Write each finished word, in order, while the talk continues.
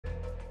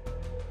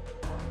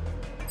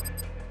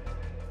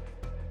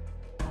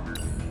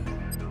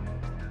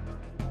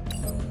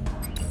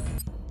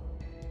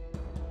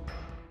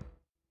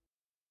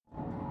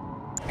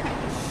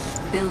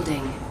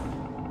Building.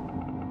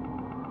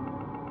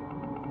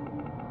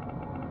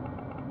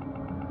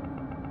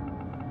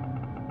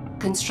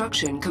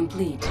 Construction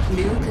complete.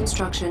 New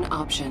construction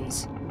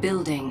options.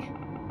 Building.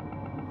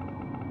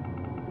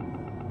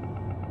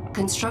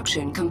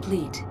 Construction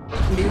complete.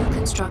 New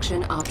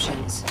construction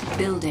options.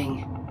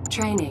 Building.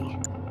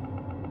 Training.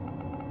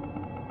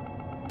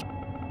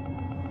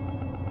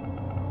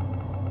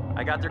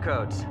 I got their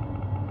codes.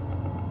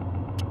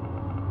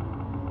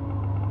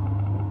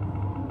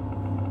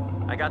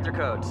 I got their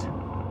codes.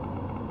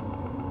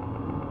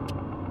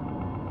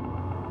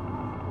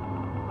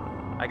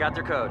 I got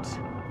their codes.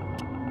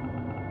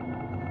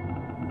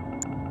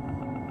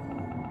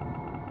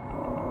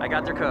 I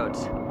got their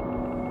codes.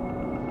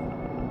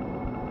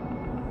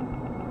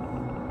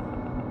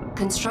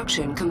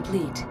 Construction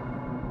complete.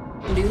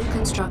 New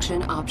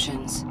construction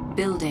options.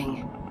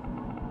 Building.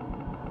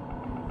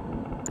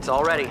 It's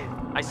all ready.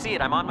 I see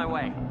it. I'm on my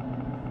way.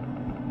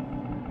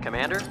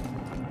 Commander?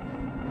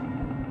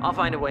 I'll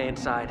find a way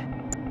inside.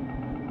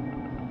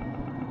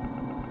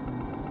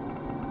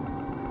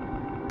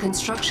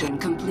 Construction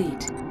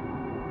complete.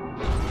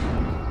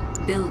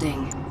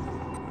 Building.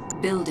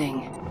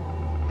 Building.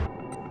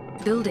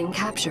 Building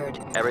captured.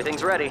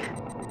 Everything's ready.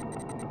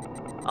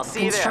 I'll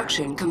see you there.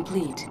 Construction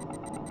complete.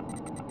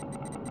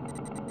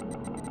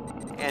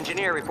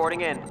 Engineer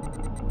reporting in.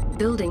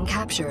 Building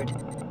captured.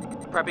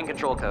 Prepping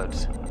control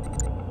codes.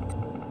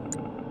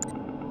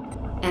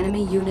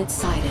 Enemy unit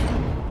sighted.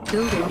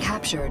 Building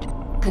captured.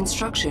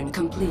 Construction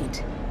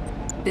complete.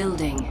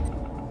 Building.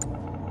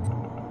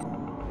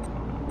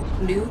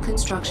 New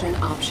construction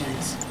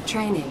options.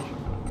 Training.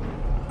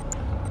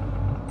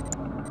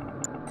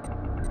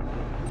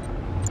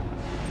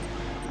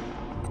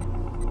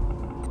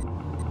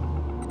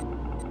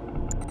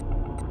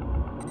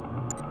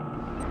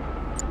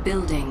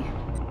 Building.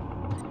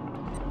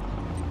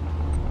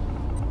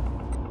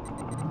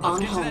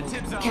 On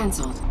hold.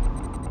 Cancelled.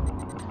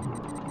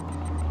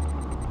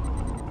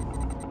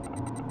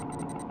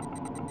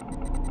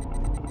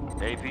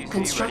 APC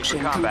Construction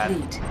ready for combat.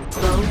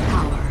 complete. Low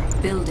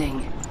power.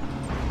 Building.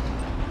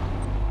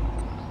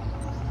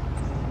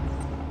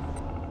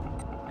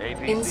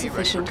 APC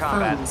Insufficient ready for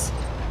combat. funds.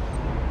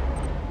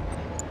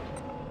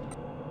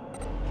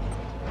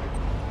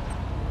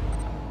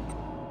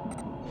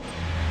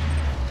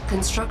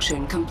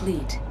 Construction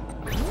complete.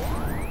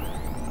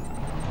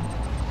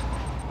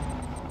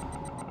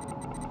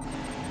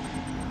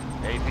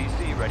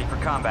 APC ready for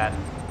combat.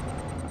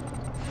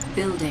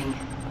 Building.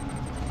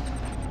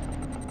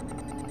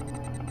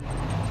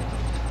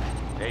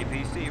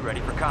 APC ready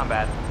for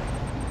combat.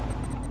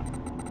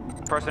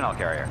 Personnel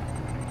carrier.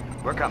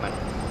 We're coming.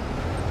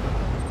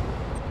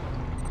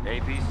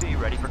 APC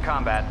ready for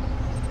combat.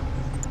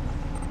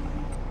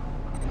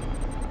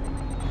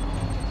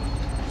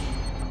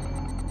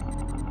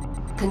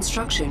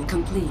 Construction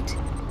complete.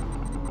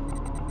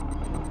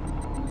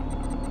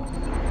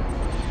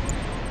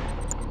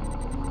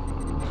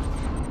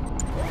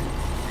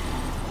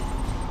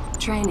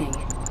 Training.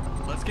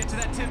 Let's get to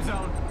that tip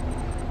zone.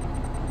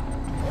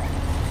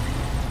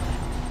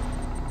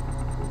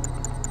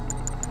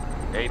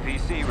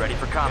 APC ready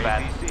for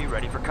combat. APC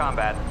ready for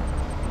combat.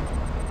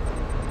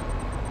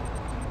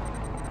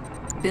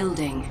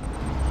 Building.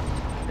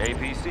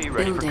 APC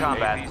ready Building. for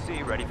combat.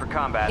 APC ready for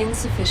combat.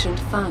 Insufficient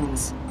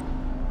funds.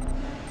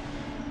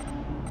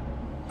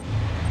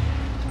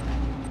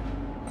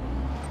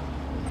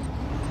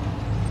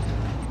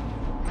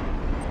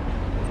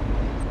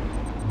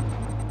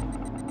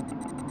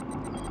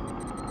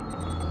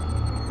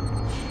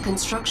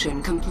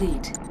 Construction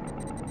complete.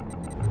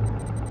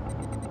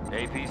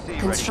 APC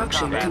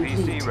Construction ready for combat.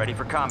 complete. APC ready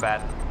for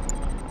combat.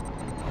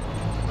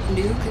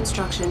 New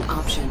construction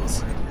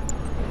options.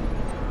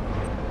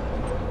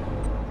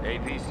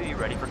 APC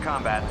ready for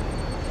combat.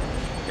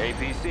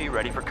 APC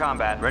ready for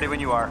combat. Ready when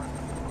you are.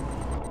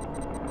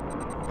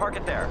 Park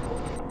it there.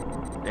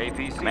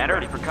 APC Commander,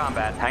 ready for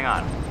combat. Hang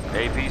on.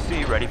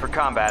 APC ready for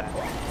combat.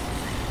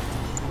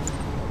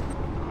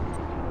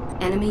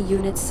 Enemy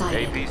unit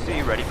sighted.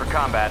 APC ready for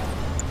combat.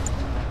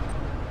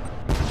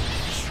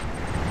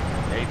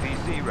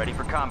 APC ready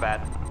for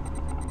combat.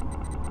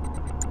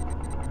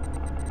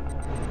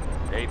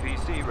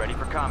 APC ready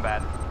for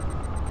combat.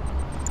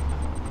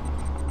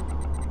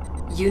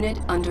 Unit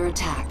under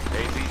attack.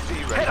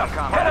 APC ready for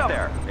combat.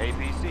 There.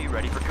 APC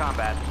ready for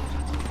combat.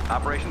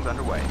 Operations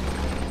underway.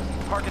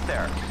 Park it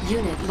there.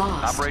 Unit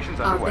lost. Operations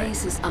Our underway.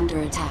 base is under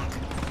attack.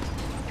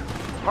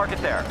 Park it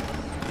there.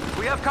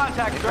 We have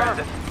contact,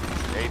 sir.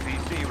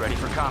 APC ready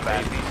for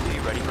combat.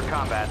 APC ready for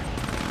combat.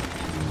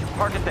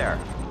 Park it there.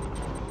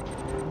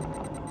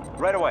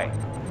 Right away.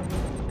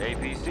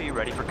 APC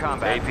ready for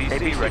combat.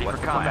 APC ready for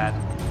combat.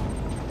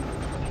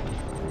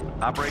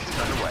 Operations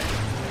underway.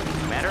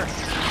 Commander?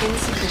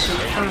 Insufficient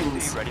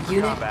funds. ready for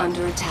Unit combat.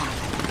 under attack.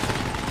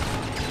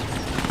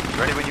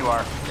 Ready when you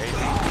are.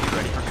 APC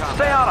ready for combat.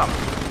 Stay on him.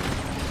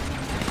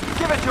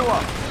 Give it to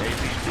him.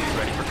 APC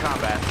ready for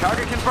combat.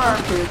 Target confirmed.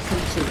 Upgrade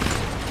complete.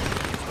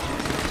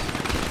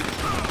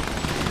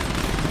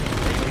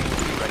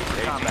 APC ready for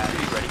combat.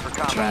 APC ready for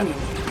combat. Training.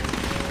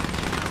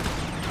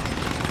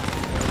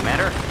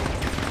 Commander?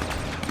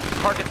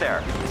 Park it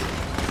there.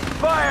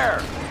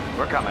 Fire!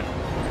 We're coming.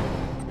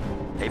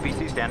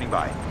 APC standing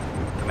by.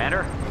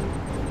 Commander?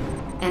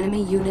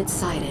 Enemy unit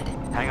sighted.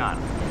 Hang on.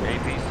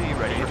 APC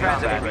ready for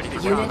combat. Ready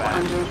for Unit combat.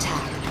 under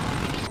attack.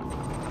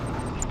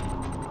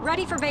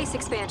 Ready for base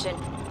expansion.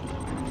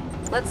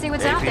 Let's see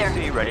what's out there.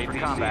 APC ready for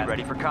combat.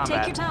 Ready for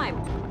combat. Take your time.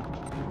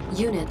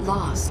 Unit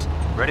lost.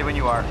 Ready when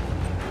you are.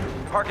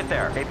 Park it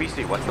there.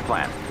 APC, what's the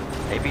plan?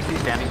 APC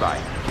standing by.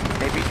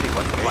 APC,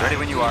 what's the plan? Ready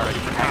when you are. Ready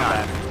for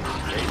combat.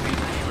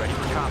 APC ready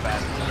for combat.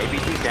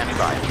 APC standing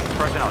by.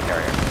 Personnel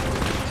carrier.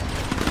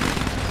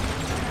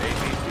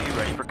 APC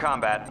ready for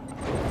combat.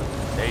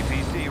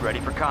 APC ready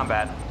for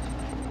combat.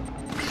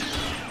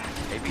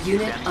 APC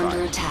Unit standing under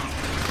by. attack.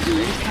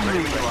 Unit Ready when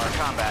you promoted. are.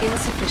 Combat.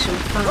 Insufficient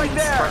funds. Right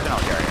there! Personnel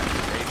carrier.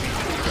 APC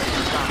ready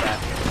for combat.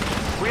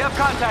 We have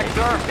contact,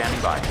 sir.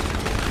 Standing by.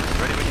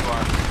 Ready when you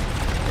are.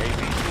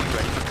 APC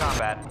ready for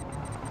combat.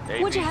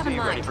 What'd you have in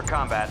APC ready mind? for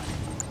combat.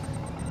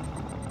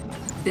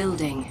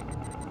 Building.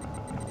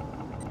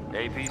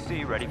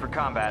 APC ready for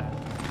combat.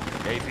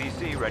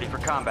 APC ready for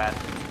combat.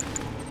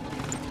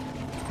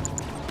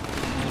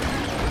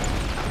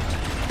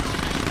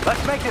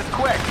 Let's make this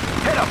quick.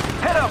 Hit him!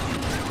 Hit him!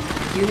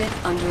 Unit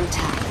under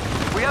attack.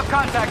 We have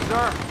contact,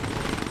 sir.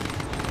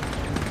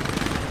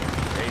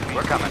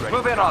 We're coming.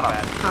 Move in on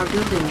him. Our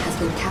building has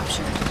been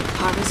captured.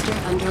 Harvester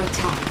under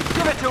attack.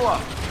 Give it to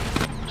him.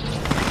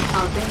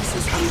 Our base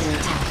is under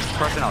attack.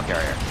 Personnel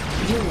carrier.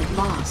 Unit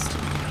lost.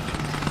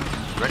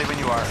 Ready when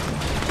you are.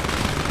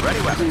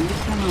 Ready weapon. Unit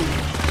promoted.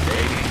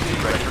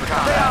 APC ready for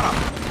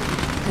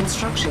combat.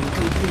 Construction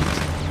complete.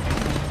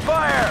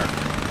 Fire!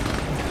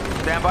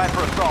 Stand by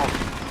for assault.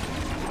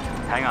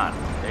 Hang on.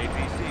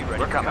 APC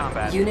ready for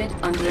combat. Unit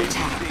under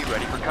attack. APC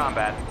ready for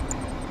combat.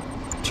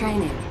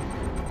 Training.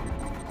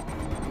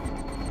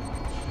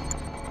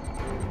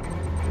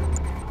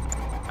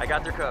 I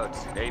got their codes.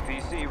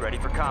 APC ready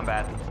for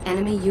combat.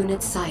 Enemy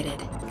unit sighted.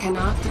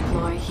 Cannot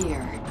deploy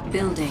here.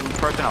 Building.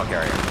 Personnel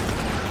carrier.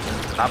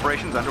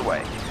 Operations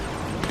underway.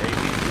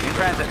 APC in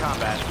transit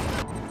combat.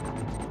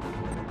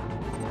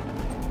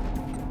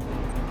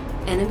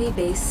 Enemy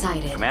base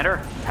sighted. Commander,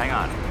 hang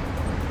on.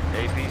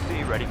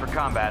 APC ready for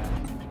combat.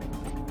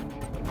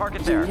 Park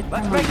it there. Unit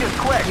Let's make promoted. this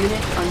quick.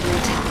 Unit under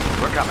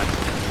attack. We're coming.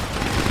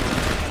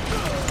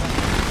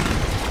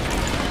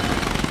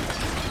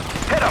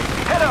 Hit him!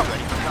 Hit him!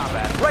 Ready for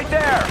combat. Right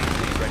there!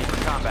 APC ready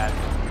for combat.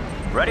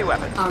 Ready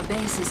weapons. Our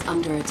base is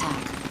under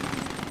attack.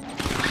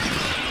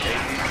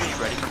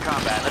 APC ready for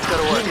combat. Let's go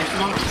to work. Unit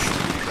lost.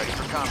 APC ready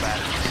for combat.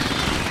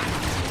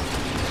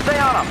 Stay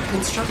on him!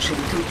 Construction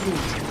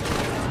complete.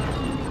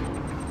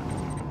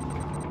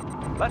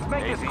 Let's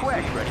make this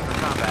quick. Ready for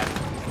combat.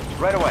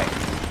 Right away.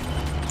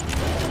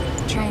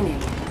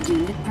 Training.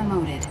 Unit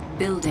promoted.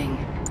 Building.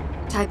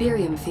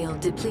 Tiberium field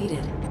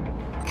depleted.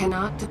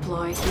 Cannot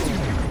deploy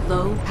here.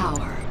 Low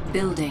power.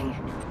 Building.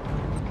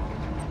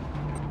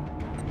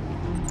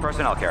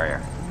 Personnel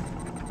carrier.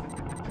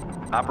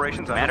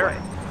 Operations underway.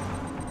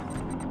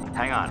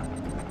 Hang on.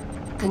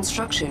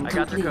 Construction I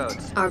got their complete.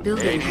 codes. Our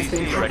building has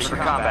been APC ready for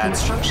captured. combat.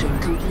 Construction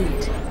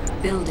complete.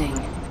 Building.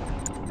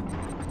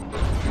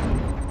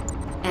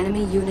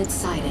 Enemy unit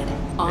sighted.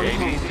 On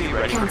APC hold.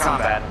 ready for Cancel.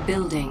 combat.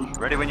 Building.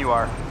 Ready when you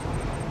are.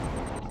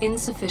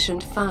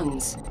 Insufficient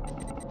funds.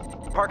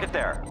 Park it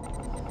there.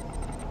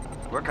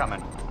 We're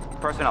coming.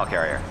 Personnel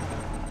carrier.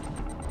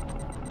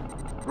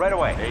 Right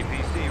away.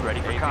 APC ready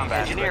for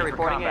combat. Engineer Ready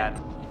for reporting combat.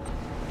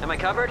 Am I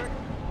covered?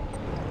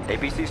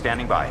 APC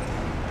standing by.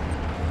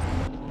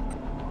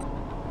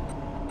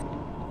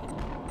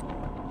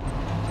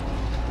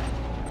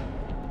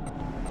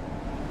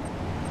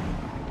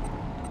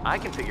 I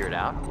can figure it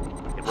out.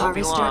 It won't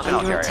be Harvester long. Personnel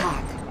under carrier.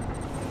 attack.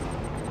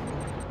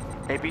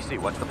 APC,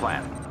 what's the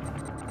plan?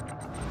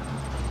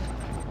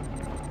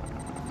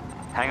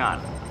 Hang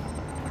on.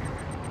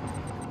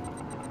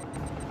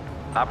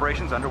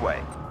 Operations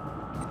underway.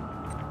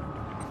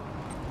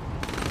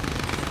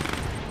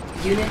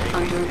 Unit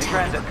under In attack.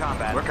 transit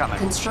combat. We're coming.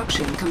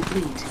 Construction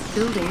complete.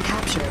 Building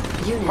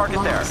captured. Unit Park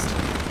it there. lost.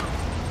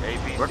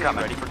 APC We're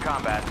coming. ready for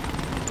combat.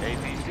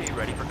 APC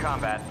ready for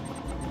combat.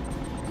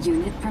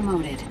 Unit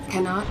promoted.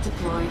 Cannot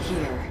deploy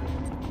here.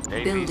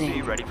 APC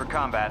Building. ready for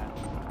combat.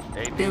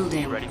 APC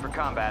Building. ready for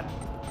combat.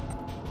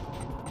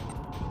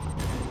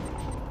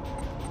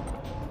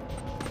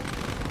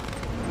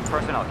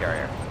 Personnel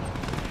carrier.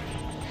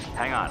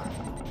 Hang on.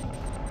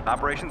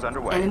 Operations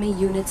underway. Enemy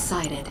unit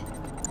sighted.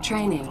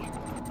 Training.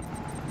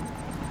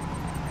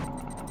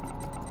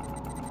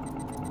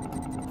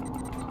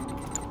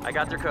 I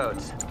got their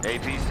codes.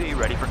 APC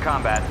ready for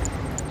combat.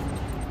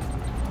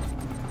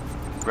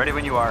 Ready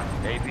when you are.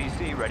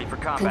 APC ready for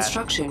combat.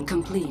 Construction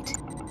complete.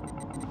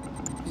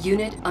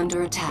 Unit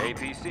under attack.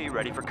 APC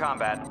ready for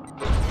combat.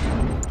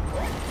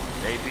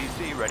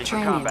 APC ready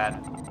Training. for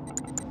combat.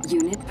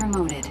 Unit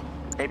promoted.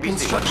 APC, what's the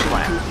Construction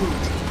plan?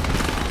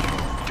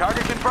 complete.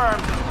 Target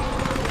confirmed.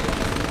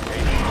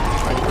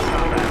 APC ready for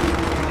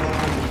combat.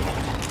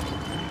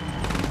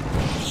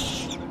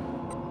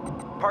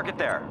 Park it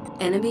there.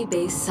 Enemy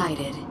base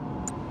sighted.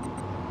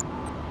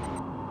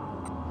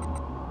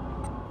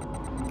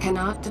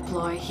 Cannot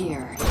deploy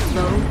here.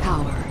 Low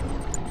power.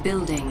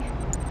 Building.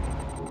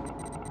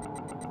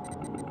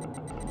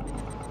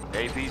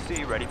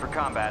 APC ready for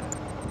combat.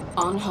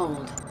 On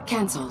hold.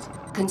 Cancelled.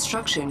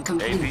 Construction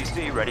complete.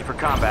 APC ready for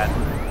combat.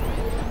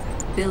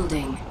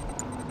 Building.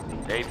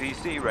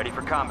 APC ready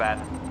for combat.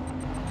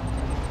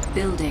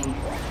 Building.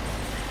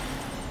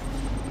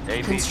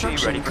 APC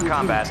Construction ready for complete.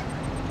 combat.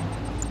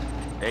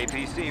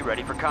 APC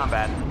ready for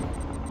combat.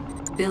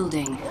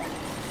 Building.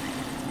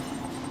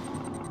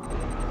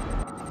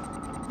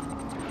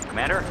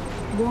 Commander,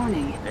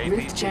 Warning. Rift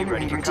APC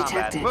ready generator for combat.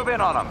 detected. Move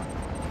in on them.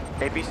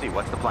 APC,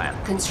 what's the plan?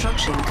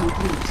 Construction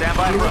complete. Stand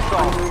by for Unit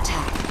assault. under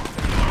attack.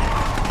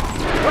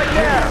 Right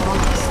there!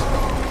 Lost.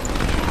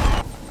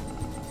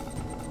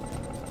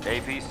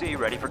 APC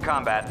ready for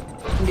combat.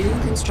 New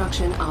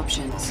construction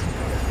options.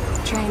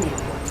 Training.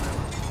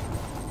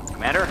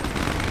 Commander,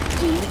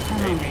 Unit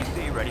promoted.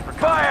 APC ready for combat.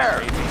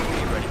 Fire!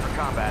 APC ready for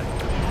combat.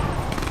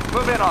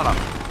 Move in on them.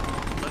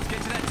 Let's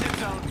get to that tip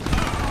zone.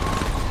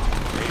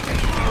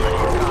 APC ready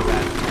for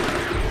combat.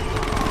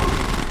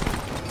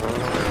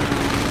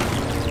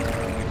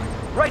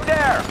 Right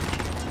there!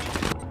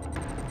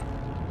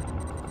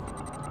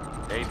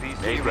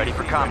 APC ready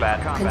for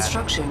combat.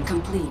 Construction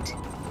complete.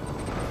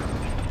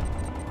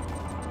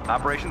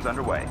 Operations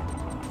underway.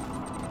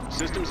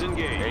 Systems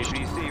engaged.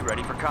 APC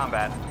ready for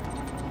combat.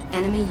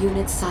 Enemy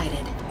unit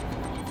sighted.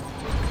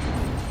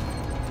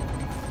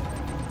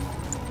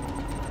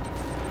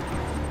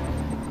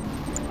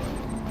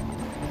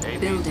 APC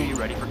Building.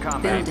 ready for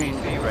combat. Building.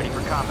 APC ready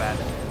for combat.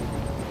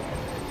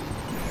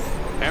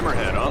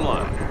 Hammerhead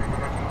online.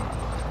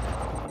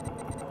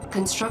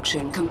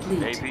 Construction complete.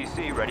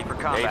 APC ready for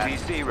combat.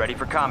 APC ready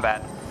for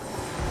combat.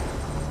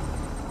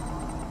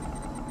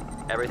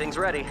 Everything's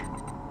ready.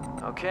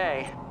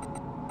 Okay.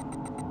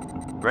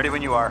 Ready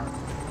when you are.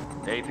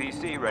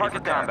 APC ready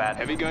for combat.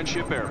 Heavy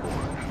gunship airborne.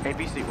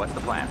 APC, what's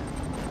the plan?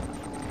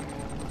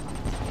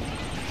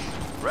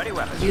 Ready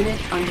weapons.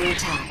 Unit under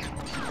attack.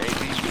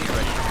 APC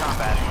ready for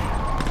combat.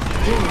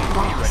 Unit APC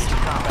ready lost.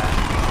 for combat.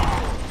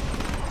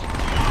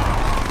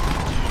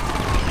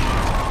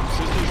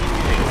 Systems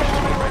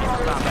engaged. Ready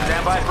for combat.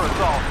 Stand by for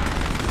assault.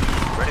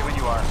 Ready when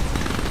you are.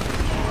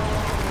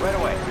 Right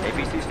away.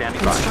 APC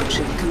standing by.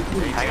 Construction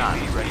complete. Hang on.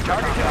 Ready for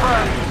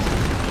combat.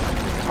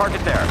 Park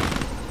it there.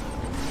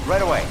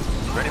 Right away.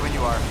 Ready when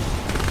you are.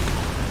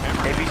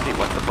 APC,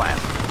 what's the plan?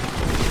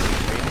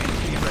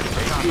 APC ready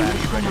for combat.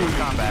 Ready for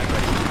combat.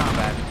 Ready for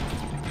combat.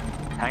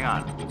 Hang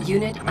on.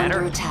 Unit Commander?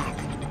 under attack.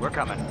 We're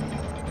coming.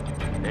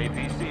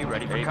 APC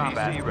ready for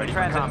combat. Ready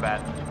for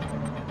combat.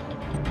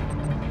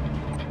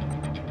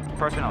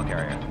 Personnel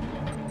carrier.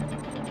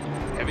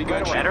 Heavy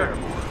Right away. gunship Enter.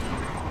 airborne.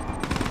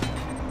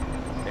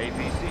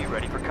 APC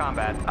ready for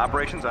combat.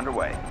 Operations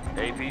underway.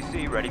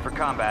 APC ready for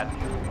combat.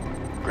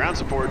 Ground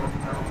support.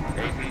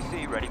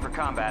 APC ready for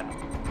combat.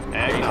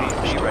 Acknowledged.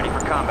 APC ready for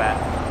combat.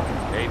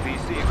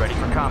 APC ready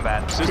for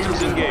combat.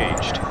 Systems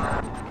engaged.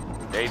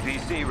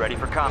 APC ready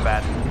for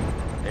combat.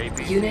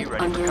 APC Unit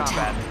ready under for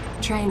combat.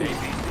 attack. Training.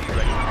 APC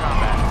ready for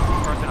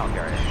combat. Personnel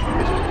carrier.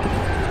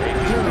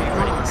 APC Unit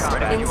ready for lost.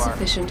 combat. You are.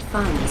 Insufficient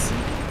funds.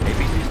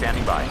 APC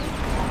standing by.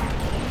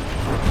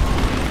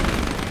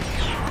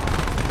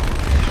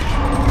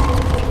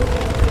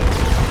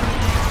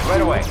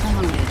 Right away.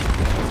 Promoted.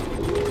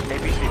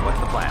 APC, what's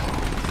the plan?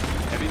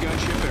 Heavy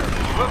gunship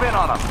airborne. Move in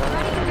on them.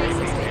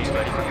 APC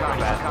ready for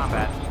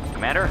combat.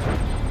 Commander?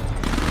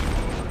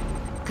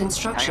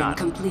 Construction Hang on.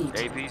 complete.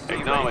 APC ready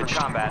Acknowledged. for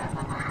combat.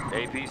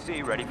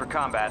 APC ready for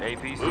combat.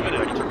 APC Moving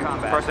ready in. for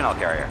combat. Personnel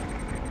carrier.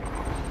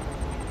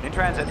 In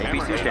transit.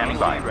 APC standing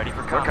by. Ready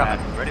for combat.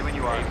 We're coming. Ready when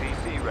you are.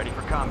 APC ready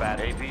for combat.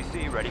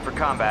 APC ready for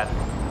combat.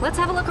 Let's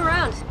have a look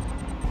around.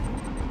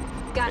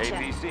 Gotcha.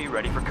 APC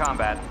ready for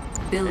combat.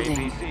 Building.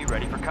 APC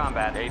ready for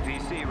combat.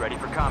 APC ready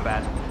for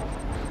combat.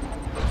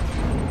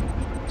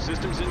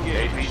 Systems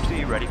engaged.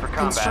 APC ready for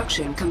combat.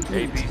 Construction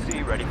complete.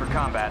 APC ready for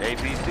combat.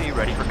 APC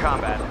ready for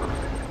combat.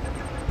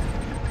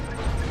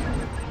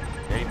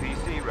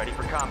 APC ready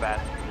for combat.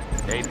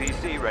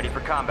 APC ready for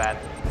combat.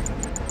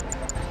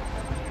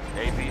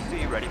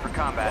 APC ready for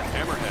combat.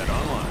 Hammerhead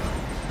online.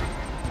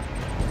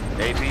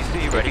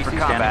 APC ready for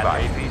combat.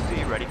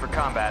 APC ready for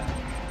combat.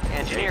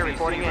 Engineer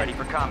reporting APC ready in.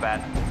 for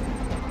combat.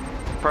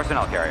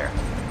 Personnel carrier.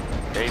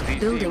 APC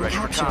Building ready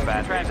captured. for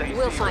combat. APC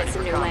We'll find ready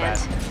some for new combat.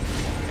 land.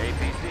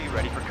 APC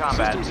ready for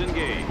combat. Systems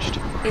engaged.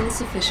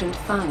 Insufficient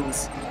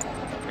funds.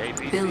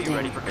 APC Building.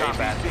 ready for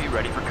combat. APC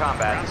ready for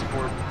combat. Ground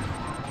support.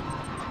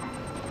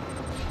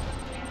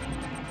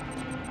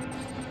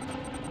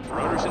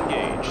 Rotors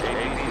engaged.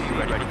 APC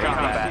ready for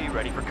combat. APC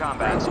ready for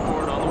combat. Ground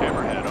support on the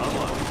Hammerhead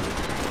online.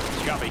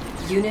 Copy.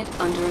 Unit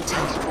under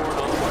attack. Support on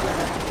the weather.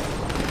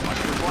 Watch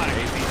your flag.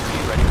 APC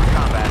ready for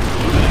combat.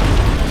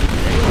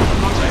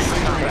 Ready for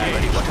combat.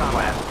 Ready for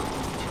combat.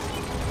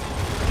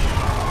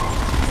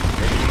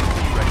 APC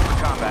ready for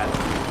combat.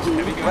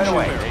 Heavy Right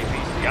away. gunship airborne.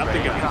 APC Got the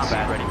ready for guns.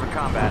 combat. Ready for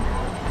combat.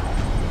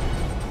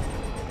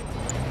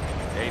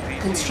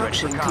 APC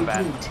Construction ready for combat.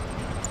 complete.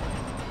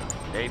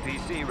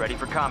 APC ready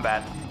for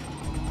combat.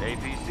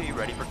 APC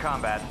ready for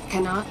combat.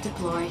 Cannot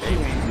deploy here.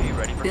 APC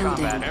ready for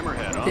Building. combat.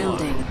 Hammerhead online.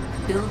 Building.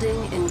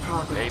 Building in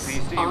progress.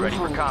 APC On ready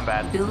for hold.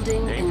 combat.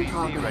 Building in APC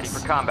progress. ready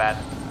for combat.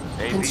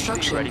 APC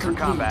Construction ready for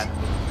complete. combat.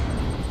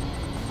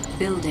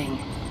 Building.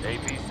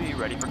 APC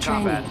ready for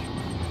Training. combat.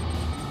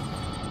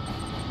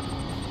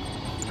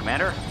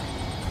 Commander,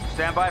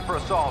 stand by for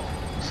assault.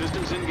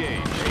 Systems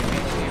engaged.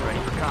 APC ready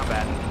for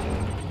combat.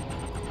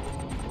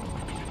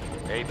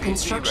 APC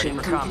Construction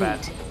ready for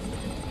combat. complete.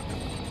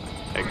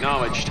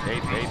 Acknowledged.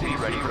 APC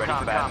ready for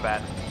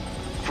combat.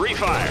 Free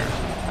fire.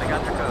 I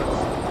got your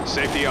codes.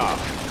 Safety off.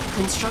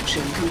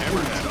 Construction complete.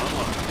 Hammerhead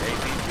online.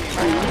 APC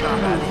ready for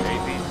combat.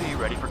 APC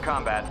ready for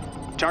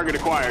combat. Target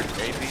acquired.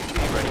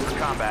 APC ready for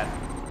combat.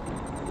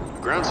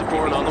 Ground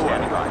support on the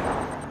Standing way.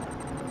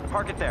 by.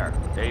 Park it there.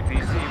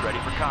 APC ready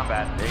for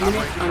combat. Unit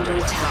APC under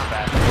ready for attack.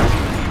 combat.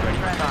 APC ready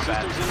for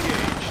combat. Systems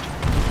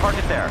engaged. Park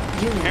it there.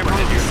 Unit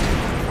Hammerhead here.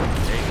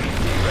 lost.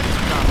 APC ready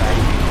for combat.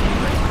 APC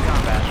ready for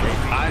combat.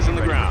 APC Eyes on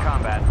the ready ground. for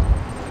combat.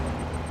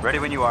 Ready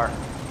when you are.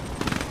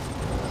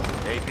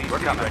 APC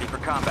ready for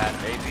combat.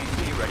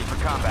 APC ready for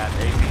combat.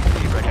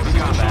 APC ready for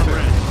combat.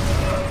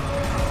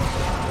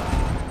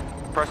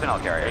 Personnel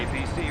carrier.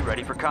 APC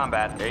ready for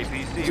combat.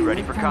 APC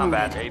ready for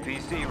combat.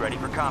 APC ready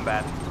for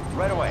combat.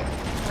 Right away.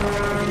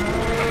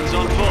 Weapons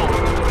on full.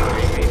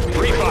 APC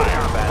Free ready for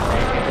fire. combat.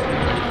 APC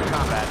ready for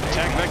combat.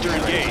 Attack vector APC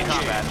ready for engaged.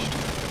 combat.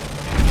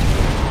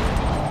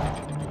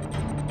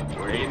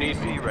 Where do you need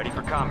me? APC ready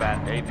for combat.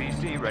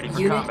 APC ready for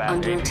Unit combat.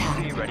 under APC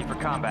attack. ready for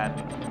combat.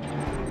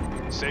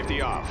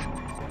 Safety off.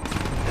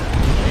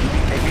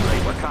 APC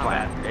ready for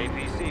combat.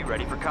 APC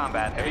ready for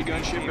combat. Heavy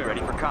gunship APC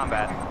ready for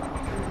combat.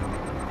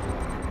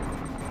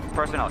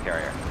 Personnel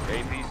carrier.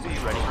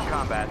 APC ready for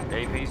combat.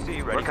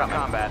 APC ready for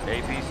combat.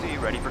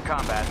 APC ready for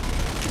combat.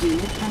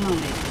 Unit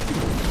promoted.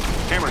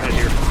 Hammerhead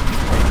here.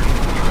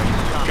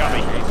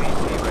 Copy.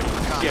 APC ready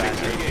for combat. Getting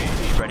to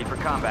APC ready for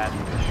combat.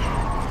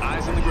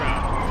 Eyes on the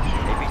ground.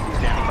 APC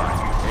standing by.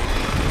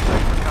 APC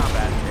ready for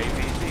combat.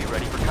 APC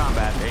ready for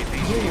combat.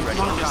 APC ready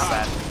for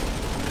combat. APC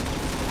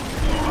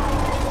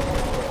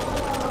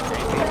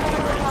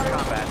ready for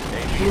combat.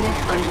 APC Unit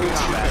ready under for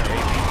combat. attack.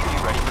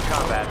 APC ready for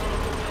combat.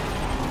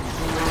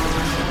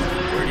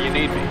 Where do you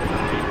need me?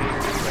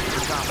 APC ready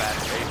for combat.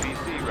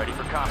 APC ready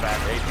for combat.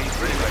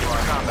 APC ready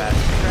for combat.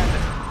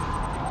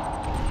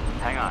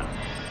 Hang on.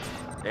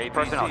 APC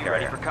Personnel ready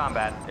carrier. for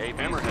combat. APC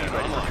Hammerhead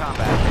ready for online.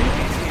 combat.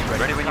 APC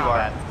ready when for you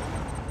are. combat.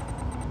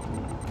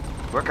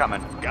 We're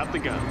coming. Got the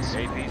guns.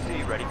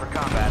 APC ready for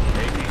combat.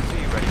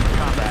 APC ready for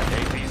combat.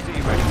 APC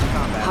ready for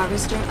combat.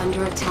 Harvester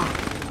under attack.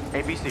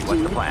 APC,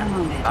 what's the plan?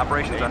 Promoted.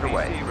 Operations APC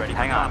underway. ready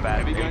Hang for on. combat.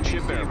 Heavy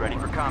gunship APC airborne. ready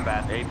for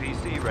combat.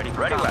 APC ready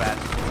for Ready, combat.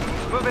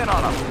 Move in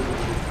on them.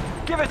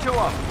 Give it to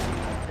them.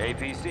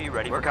 APC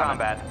ready We're for coming.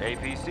 combat.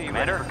 APC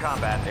Commander? ready for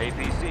combat.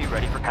 APC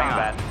ready for Hang on.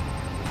 combat.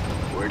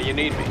 Where do you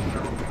need me?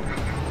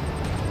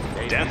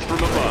 APC Death from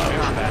ready for above.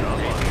 combat.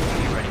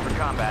 APC ready for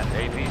combat.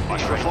 APC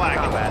Watch for ready flag.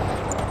 for combat.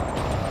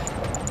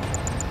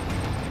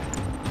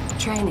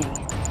 Training.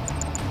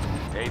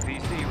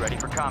 APC ready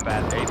for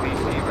combat.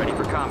 APC ready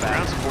for combat.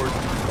 Ground support.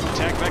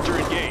 Attack vector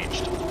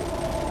engaged.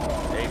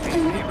 APC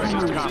ready for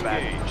Systems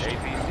combat. engaged.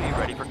 APC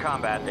ready for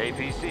combat.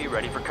 APC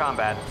ready for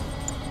combat.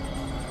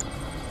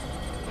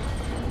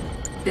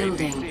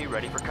 Building. APC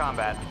ready for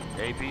combat.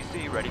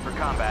 APC ready for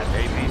combat.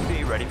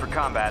 APC ready for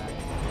combat.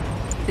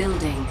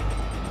 Building.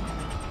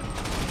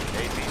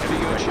 APC Heavy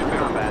ready gunship for airborne.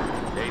 combat.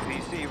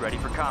 APC ready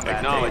for combat.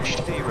 Acknowledged.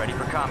 APC ready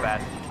for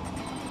combat.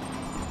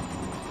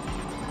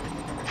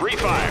 Free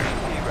fire.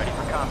 APC ready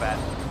for combat.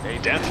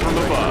 APC Death from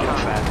ready for above.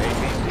 combat.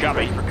 APC Copy.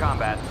 ready for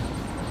combat.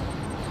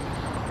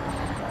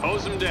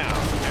 Hose them down.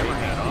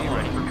 Hammerhead APC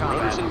ready for on.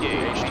 combat. Rotors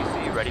engaged.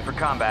 APC ready for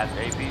combat.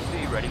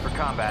 APC ready for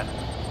combat.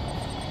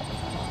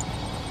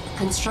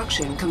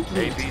 Construction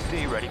complete.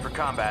 APC ready for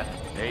combat.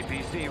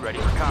 APC ready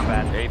for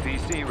combat.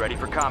 APC ready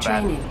for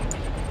combat. Training.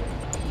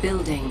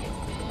 Building.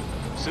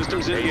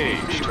 Systems APC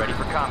engaged. ready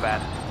for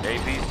combat.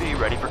 APC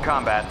ready for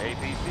combat.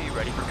 APC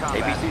ready for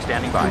combat. APC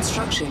standing by.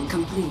 Construction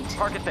complete.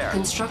 Park it there.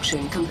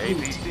 Construction complete.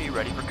 APC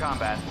ready for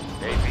combat.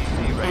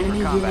 APC ready Enemy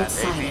for combat. unit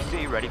sighted.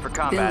 APC ready for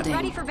combat. Building.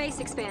 Ready for base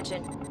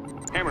expansion.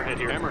 Hammerhead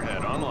here.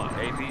 Hammerhead online.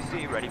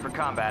 APC ready for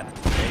combat.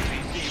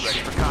 APC ready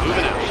for combat.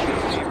 Moving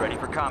out. APC ready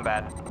for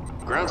combat.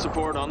 Ground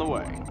support on the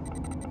way.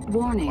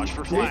 Warning. Watch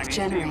for flag. Lift APC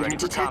generator ready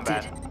for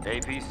detected. combat.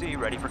 APC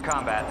ready for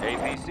combat.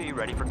 APC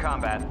ready for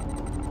combat.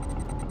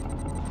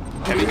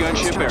 Heavy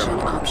gunship Construction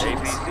airborne. options.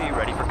 APC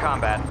ready for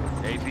combat.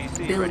 APC ready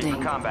for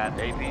Building. combat.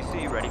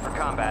 APC ready for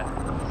combat.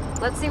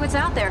 Let's see what's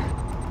out there.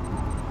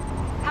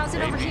 How's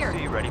it over here?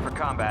 APC ready for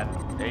combat.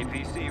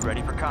 APC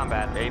ready for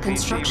combat. APC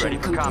Construction ready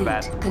for complete.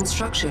 combat.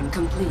 Construction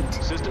complete.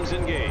 Systems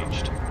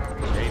engaged.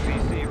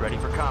 APC ready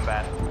for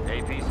combat.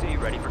 APC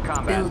ready for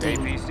combat. Building.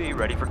 APC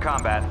ready for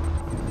combat.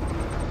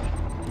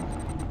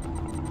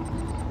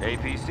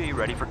 APC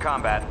ready for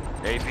combat.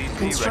 APC ready for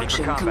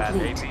Construction combat.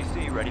 complete.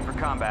 APC ready for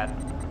combat.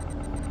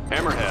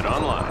 Hammerhead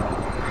online.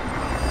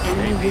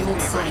 Enemy APC unit ready for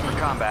sighted.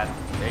 combat.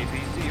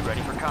 APC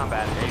ready for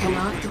combat.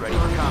 Cannot APC ready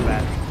for deploy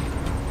combat.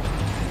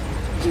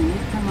 Unit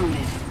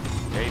promoted.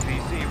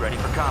 APC ready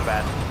for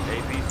combat.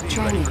 APC ready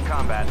Training. for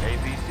combat.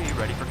 APC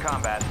ready for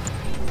combat.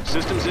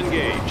 Systems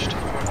engaged.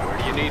 Where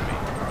do you need me?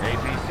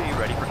 APC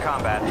ready for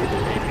combat.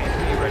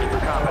 APC ready for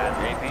combat.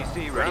 APC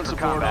ready Ground for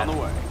support combat. on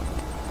the way.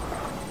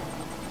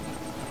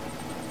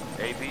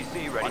 APC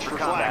ready Watch for for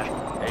combat.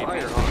 flag.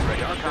 APC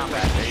ready for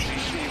combat.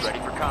 APC ready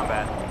for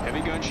combat. Heavy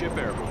gunship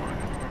airborne.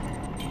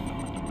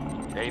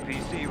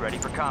 APC ready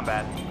for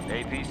combat.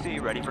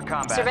 APC ready for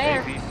combat.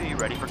 Surveyor. APC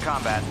ready for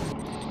combat.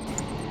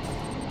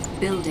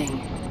 Building.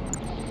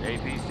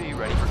 APC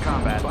ready for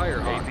combat.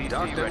 Firehawk, APC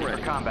docked and ready ready.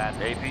 for combat.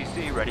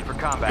 APC ready for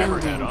combat.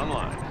 Building. Head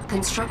online.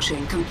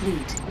 Construction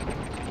complete.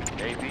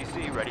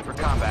 APC ready for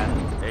combat.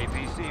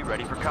 APC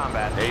ready for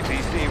combat.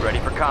 APC ready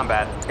for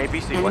combat.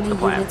 APC, what's the Enemy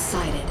plan? unit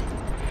sighted.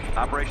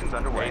 Operations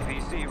underway.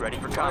 APC ready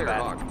for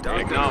combat. Firehawk, docked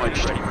and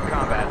Acknowledged. ready. Ready for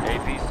combat.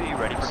 APC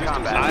ready for Systems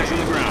combat. eyes on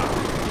the ground.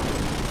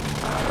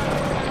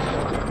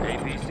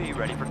 APC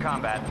ready for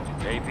combat.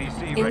 APC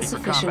ready for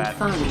Insufficient combat.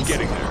 funds.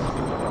 Getting there.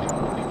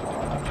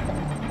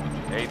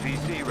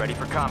 APC ready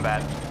for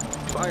combat.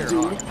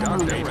 Firehawk,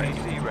 docked and ready.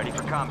 APC ready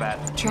for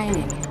combat.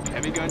 Training.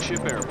 Heavy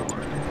gunship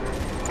airborne.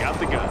 Got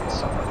the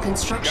guns.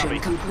 Construction Copy.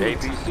 complete.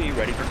 APC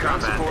ready for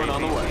Ground combat. support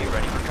on the way. APC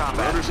ready for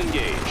combat. Rotors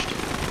engaged.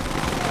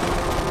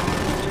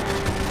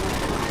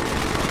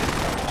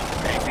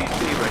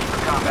 APC ready for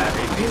combat.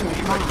 APC Unit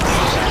ready for lost.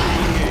 combat.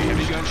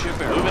 Heavy gunship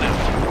airborne. Moving out.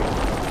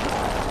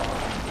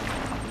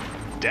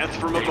 Death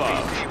from above.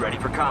 APC ready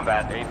for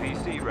combat.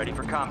 APC ready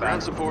for combat.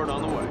 Ground support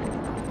on the way.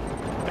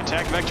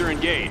 Attack vector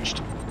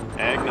engaged.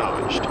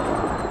 Acknowledged.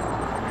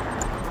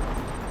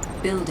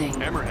 Building.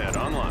 Hammerhead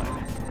online.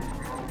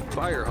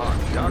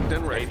 Firehawk docked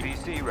and ready.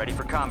 APC ready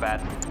for combat.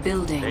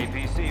 Building.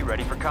 APC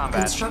ready for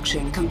combat.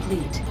 Construction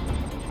complete.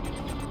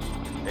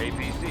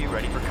 APC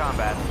ready for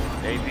combat.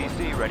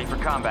 APC ready for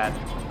combat.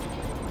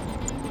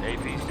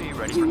 APC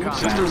ready for Unit combat.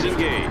 Systems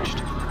engaged.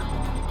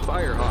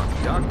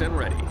 Firehawk docked and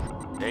ready.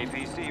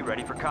 APC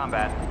ready for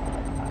combat.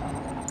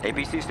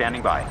 APC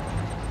standing by.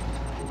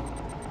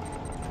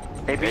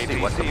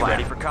 APC, what's the plan?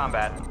 Ready for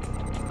combat.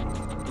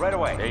 Right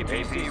away.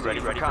 APC ready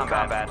for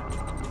combat.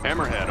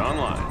 Hammerhead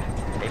online.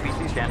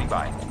 APC standing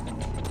by.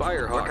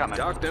 We're Firehawk coming.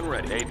 docked and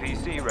ready.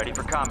 APC ready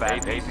for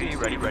combat. APC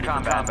ready for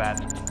combat.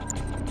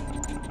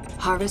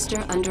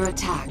 Harvester under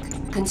attack.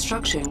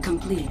 Construction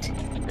complete.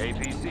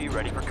 APC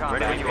ready for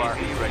combat. Ready when you are.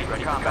 APC ready for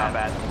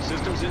combat.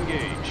 Systems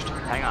engaged.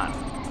 Hang on.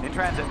 In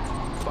transit.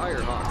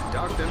 Firehawk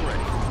docked and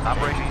ready.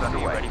 Operations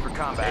underway. Ready for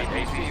combat.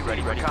 APC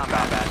ready for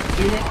combat.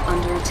 Unit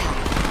under attack.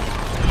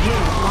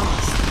 Unit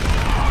lost.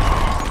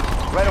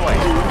 Right away.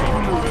 Unit APC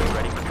promoted.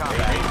 ready for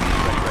combat. APC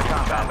ready for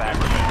combat.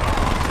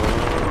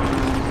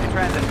 In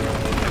transit.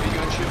 Heavy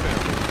gunship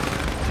airborne.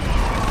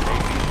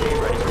 APC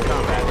ready for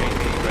combat.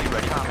 APC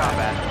ready for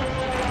combat.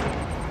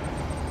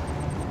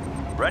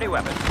 Ready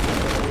weapons.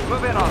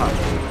 Move in on them.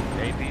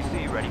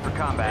 APC ready for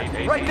combat.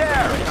 APC Right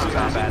there! Ready for Systems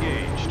combat.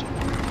 engaged.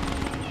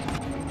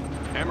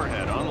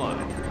 Hammerhead online.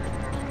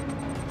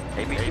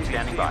 APC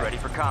standing by. Ready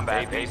for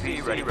combat.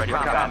 APC ready for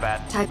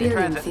combat. In Tiberium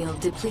transit. field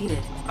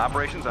depleted.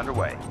 Operations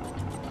underway.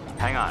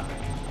 Hang on.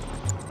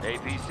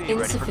 APC ready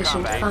for Insufficient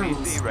combat. funds.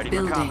 APC ready for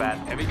Building. combat.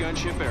 Heavy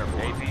gunship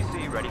airborne.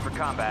 APC ready for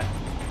combat.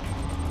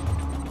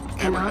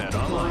 Cannot Hammerhead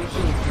deploy online.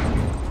 here.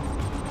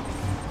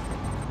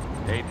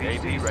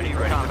 APC ready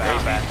for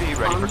combat. APC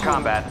ready On for hold.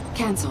 combat.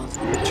 Cancelled.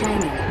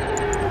 Training.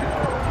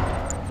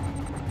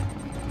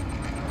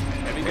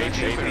 Heavy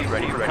gunship APC airborne.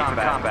 ready for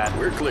combat.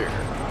 We're clear.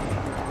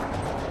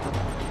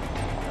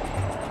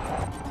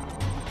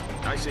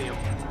 I see him.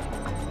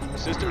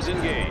 Systems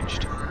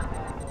engaged.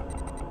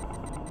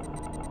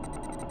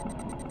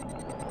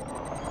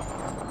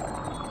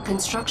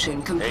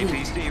 Construction complete.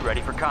 APC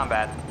ready for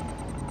combat.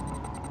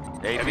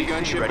 Heavy APC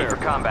gunship ready for airborne.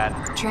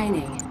 combat.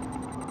 Training.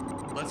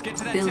 Let's get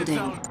to that Building. tip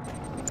zone.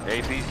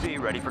 APC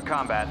ready for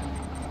combat.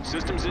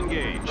 Systems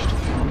engaged.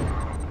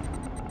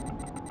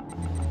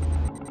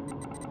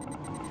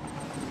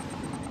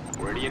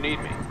 Where do you need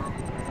me?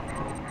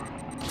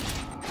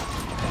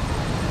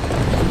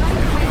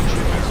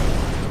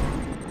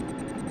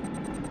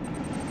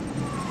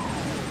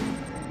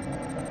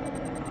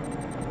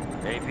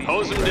 APC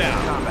Hose him ready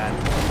down. for combat.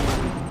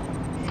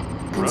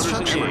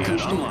 Construction Rotors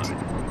engaged. complete.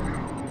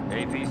 Online.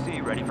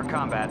 APC ready for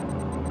combat.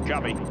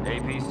 Copy.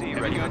 APC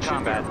Heavy ready for gunship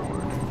combat.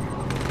 airborne.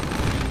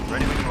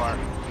 Ready when you are.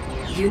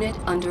 Unit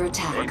under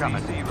attack.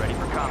 APC ready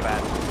for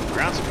combat.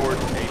 Ground support.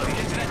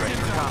 APC ready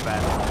for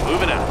combat.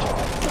 Moving out.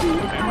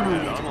 Unit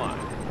Hammerhead promoted. online.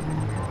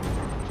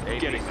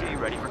 Getting APC there.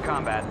 ready for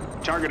combat.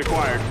 Target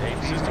acquired.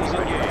 Systems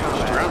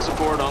engaged. Ground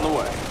support on the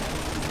way.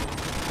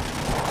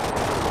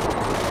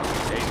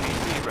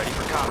 APC ready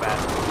for combat.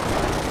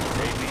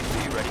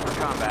 APC ready for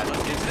combat.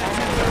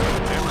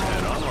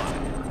 Hammerhead online.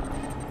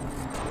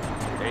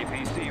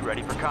 APC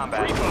ready for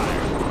combat. Free fire.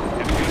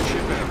 Heavy gunship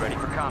APC airborne. ready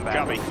for combat.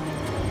 Copy.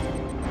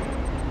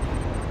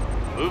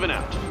 Moving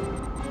out.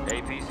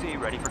 APC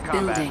ready for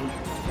combat. Building.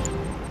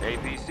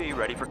 APC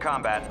ready for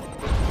combat.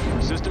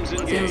 Systems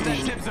engaged.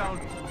 Building. Tip zone.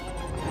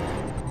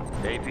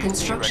 APC ready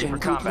Construction for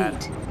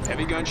combat. complete.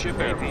 Heavy gunship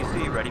airborne.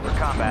 APC ready for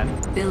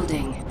combat.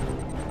 Building.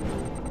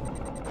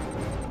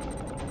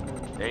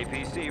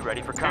 APC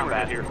ready for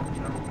combat. Hammerhead here.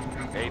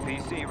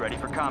 APC ready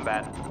for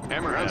combat.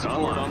 Hammerhead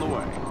support on the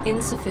way.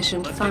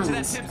 Insufficient Let's get to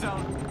that funds. tip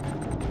zone.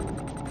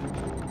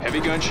 Heavy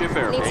gunship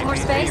airborne. Need some more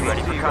space?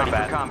 Ready for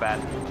combat.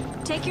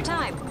 Take your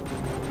time.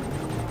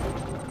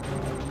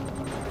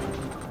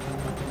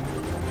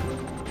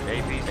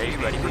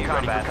 APC ready for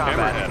combat.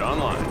 Hammerhead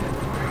online.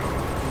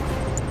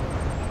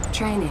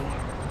 Training.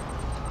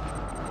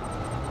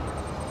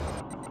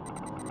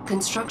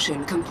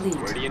 Construction complete.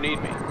 Where do you need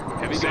me?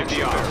 Heavy Safety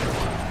gunship off.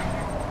 airborne.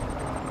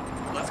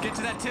 Let's get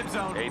to that tip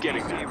zone.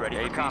 Getting APC there.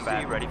 ready for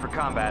combat. Ready for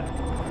combat.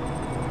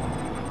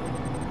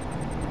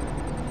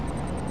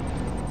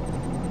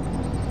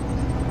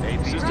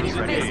 Systems APC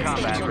ready engaged. for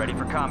combat. Ready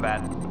for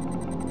combat.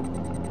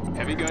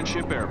 Heavy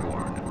gunship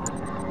airborne.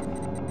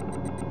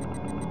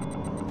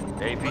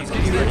 APC get to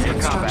ready that for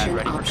tip combat. zone.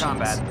 Ready for Options.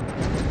 combat.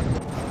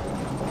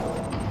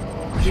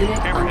 Unit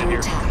Hammerhead under here.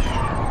 attack.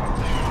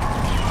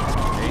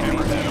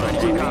 APC ready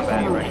for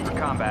combat. Ready for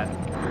combat.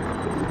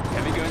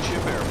 Heavy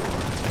gunship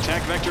airborne.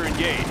 Attack vector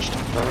engaged.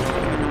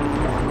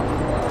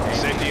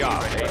 Safety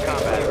off. Ready for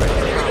combat. Ready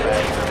for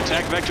combat.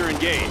 Attack vector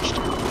engaged.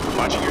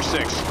 Watching your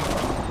 6.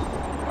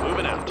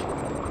 Moving out.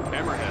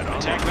 Hammerhead on.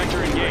 Attack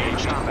vector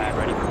engaged. Combat.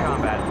 Ready for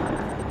combat.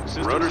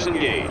 Systems Rotors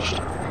engaged.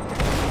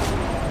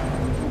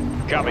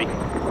 Copy.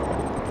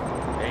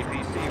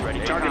 APC ready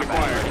for Target combat.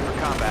 acquired. Ready for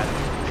combat.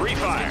 Free Get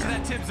to fire.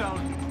 that tip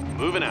zone.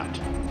 Moving out.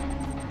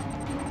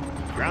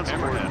 Ground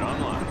Hammerhead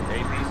online.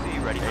 APC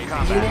ready for Unit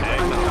combat.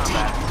 Ready under for combat.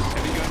 attack.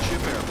 Heavy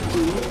gunship airborne.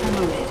 Unit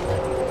promoted.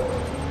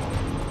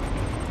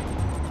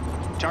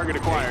 Target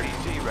acquired.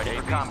 APC ready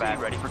for combat.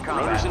 Ready for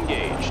Rotors combat.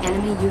 engaged.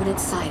 Enemy unit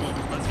sighted.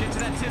 Let's get to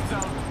that tip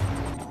zone.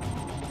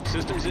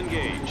 Systems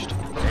engaged.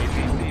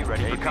 APC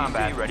ready for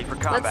combat. Ready for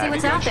combat. Let's see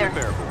what's out there.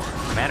 Gunship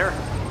airborne. Commander,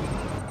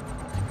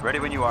 ready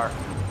when you are.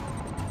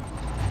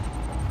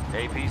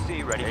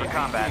 APC ready for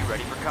combat.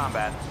 Ready for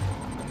combat.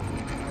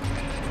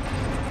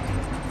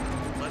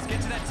 Let's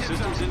get to that tip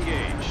Systems zone.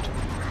 engaged.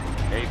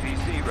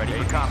 APC ready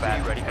for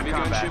combat. Ready for Heavy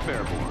combat. gunship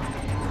airborne.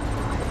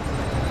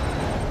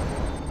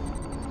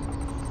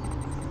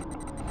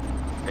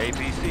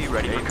 APC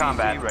ready for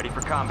combat. Ready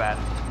for combat.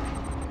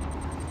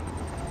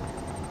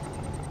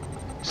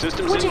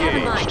 Systems What'd you have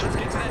in engaged. mind? Let's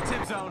get to that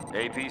tip zone.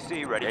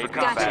 APC ready for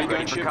Gotcha. combat.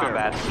 Ready for Gunship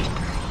combat.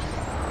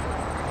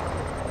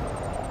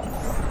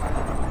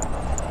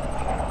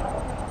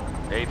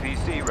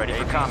 APC ready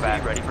for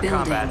combat. Ready for Building.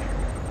 combat.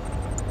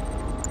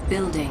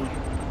 Building.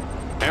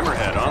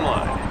 Hammerhead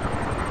online.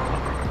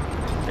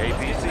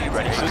 APC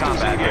ready for Systems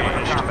combat. Ready for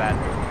engaged. combat.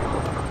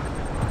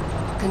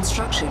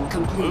 Construction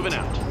complete. Moving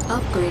out.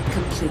 Upgrade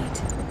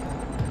complete.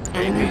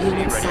 Enemy APC unit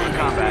ready for sighted.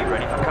 combat.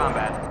 Ready for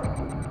combat.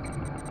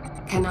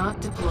 Cannot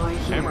deploy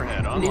here.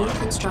 Hammerhead New online.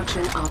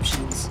 construction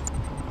options.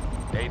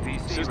 APC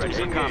Systems ready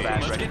for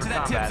combat. engaged. Let's Ready get for to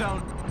that tip combat.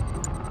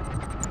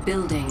 zone.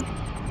 Building.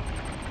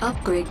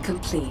 Upgrade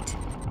complete.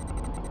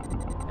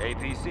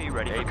 APC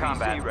ready for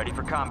combat. Ready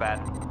for combat.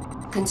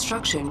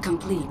 Construction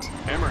complete.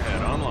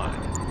 Hammerhead online.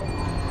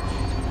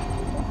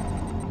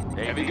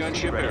 Heavy APC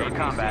gunship ready for airborne.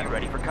 combat.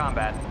 Ready for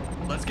combat.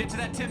 Let's get to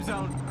that tip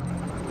zone.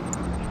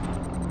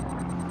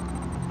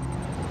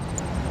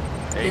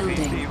 APC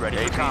Building. ready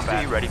for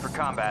combat. Ready for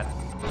combat.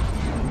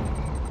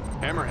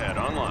 Hammerhead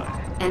online.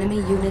 Enemy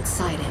unit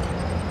sighted.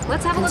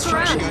 Let's have a look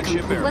Construction around.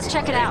 complete. Let's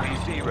check it out.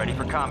 APC ready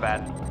for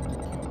combat.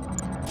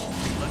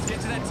 Let's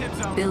get to that tip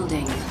zone.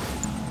 Building.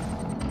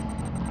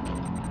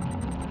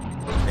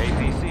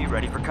 APC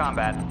ready for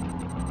combat.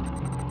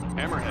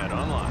 Hammerhead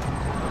online.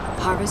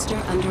 Harvester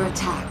under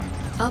attack.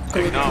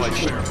 Upgrade Acknowledged,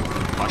 sir.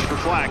 complete. Watch for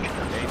flak.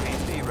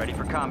 APC ready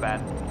for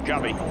combat.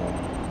 Copy.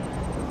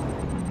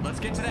 Let's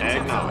get to that tip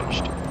zone.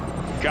 Acknowledged.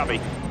 Copy.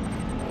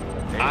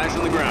 APC Eyes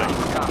on the ground.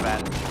 ready for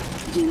combat.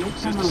 Unit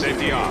promoted.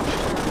 Safety off.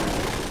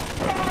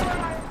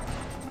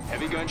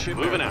 Heavy gunship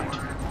moving out.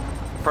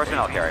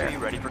 Personnel carrier.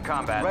 APC ready for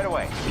combat. Right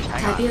away.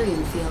 Hang on.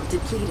 Tiberium field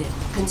depleted.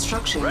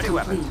 Construction Ready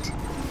complete. weapons.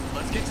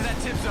 Let's get to that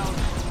tip zone.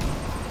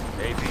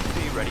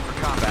 APC ready for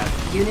combat.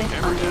 Unit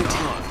under Hammerhead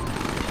attack.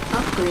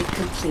 online. Upgrade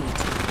complete.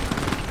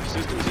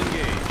 Systems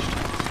engaged.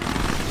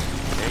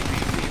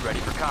 APC ready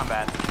for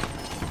combat.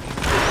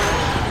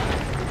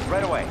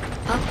 Right away.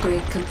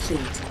 Upgrade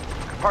complete.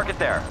 Park it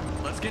there.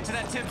 Let's get to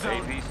that tip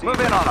zone. APC move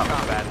in on them.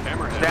 Combat.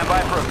 Hammerhead. Stand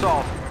by for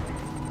assault.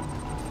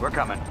 We're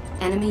coming.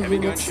 Enemy Heavy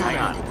unit gunship Hang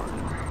on. sighted.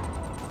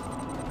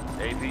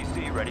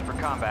 APC ready for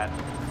combat.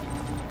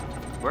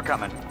 We're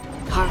coming.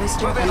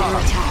 Harvester Move in under on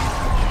 'em. attack.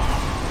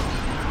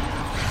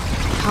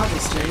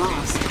 Harvester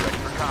lost. APC ready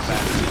for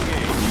combat.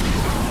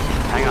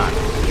 Hang on.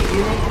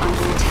 Unit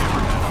under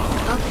attack.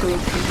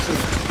 Upgrade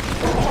complete.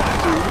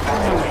 Unit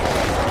promoted.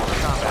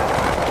 Combat.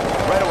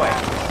 Right away.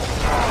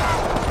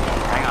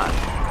 Hang on.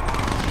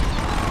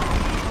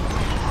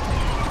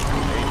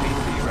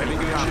 APC ready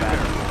for combat.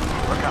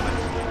 We're coming.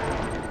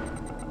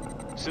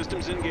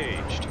 Systems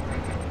engaged.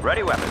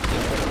 Ready weapons.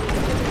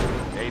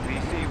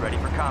 APC ready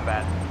for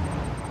combat.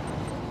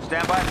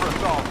 Stand by for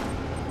assault.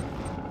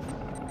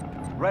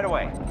 Right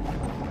away.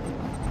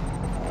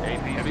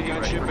 APC Heavy ready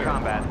gunship for air.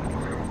 combat.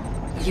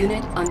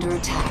 Unit under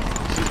attack.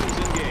 Systems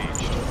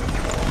engaged.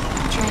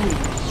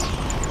 Training.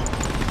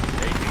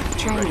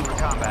 ready for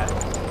combat.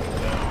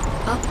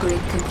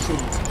 Upgrade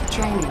complete.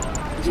 Training.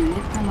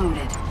 Unit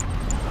promoted.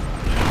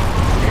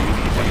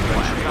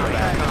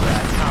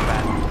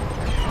 Combat.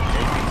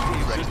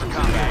 APC ready for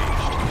combat.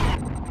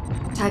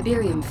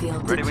 Tiberium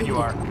field Ready when depleted. you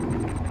are.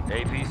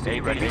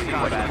 APC ready for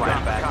combat.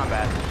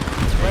 Combat.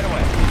 Right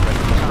away. Ready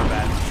for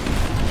combat.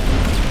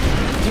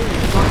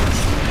 Unit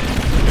lost.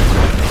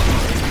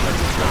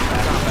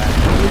 Combat. Combat.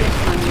 Unit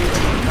under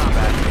attack.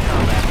 Combat.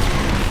 Combat.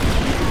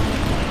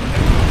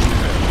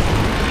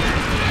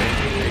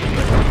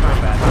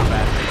 Combat.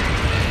 Combat.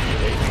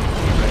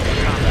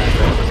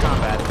 Ready for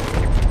combat.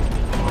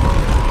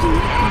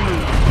 Unit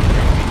promoted.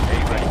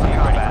 Ready for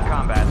combat.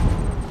 Combat.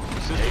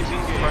 Systems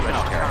engaged.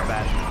 Personnel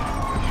combat.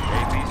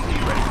 APC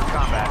ready for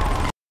combat.